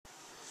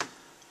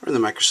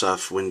in the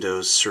Microsoft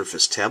Windows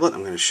Surface tablet, I'm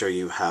going to show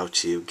you how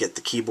to get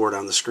the keyboard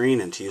on the screen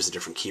and to use the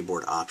different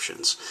keyboard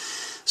options.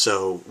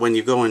 So when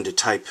you go in to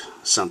type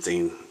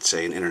something,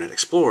 say in Internet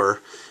Explorer,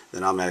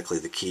 then automatically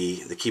the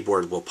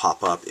keyboard will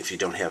pop up if you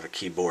don't have a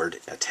keyboard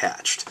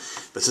attached.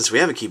 But since we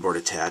have a keyboard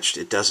attached,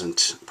 it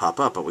doesn't pop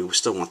up, but we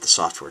still want the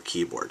software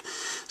keyboard.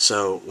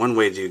 So one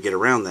way to get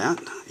around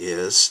that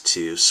is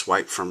to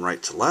swipe from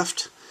right to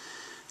left,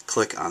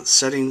 click on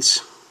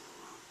Settings,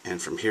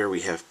 and from here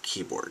we have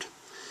Keyboard.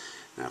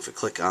 Now if we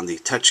click on the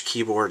Touch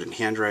Keyboard and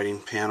Handwriting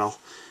panel,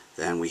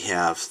 then we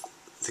have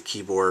the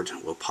keyboard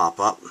will pop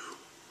up.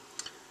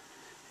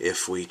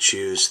 If we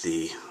choose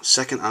the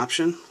second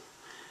option,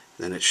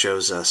 then it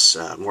shows us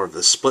more of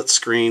the split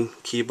screen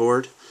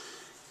keyboard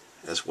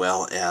as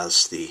well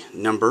as the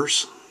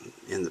numbers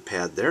in the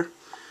pad there.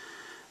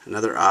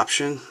 Another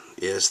option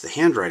is the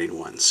handwriting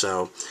one.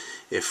 So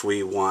if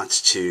we want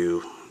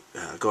to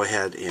go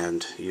ahead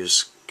and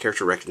use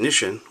character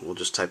recognition, we'll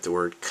just type the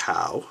word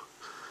cow.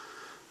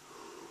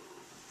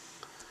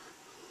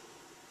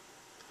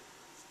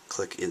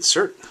 Click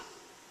Insert.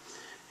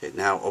 It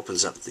now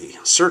opens up the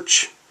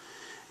search,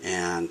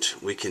 and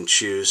we can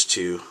choose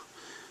to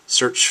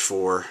search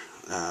for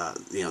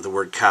the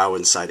word cow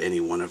inside any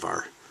one of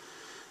our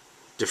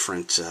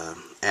different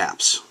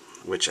apps,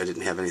 which I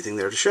didn't have anything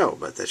there to show,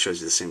 but that shows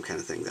you the same kind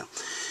of thing though.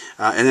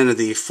 And then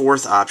the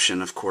fourth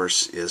option, of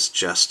course, is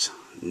just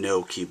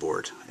no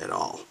keyboard at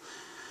all.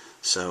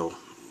 So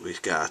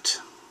we've got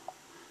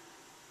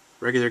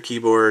regular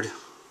keyboard,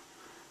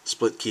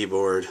 split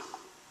keyboard,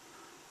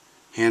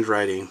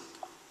 handwriting,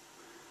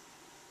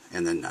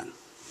 and then none.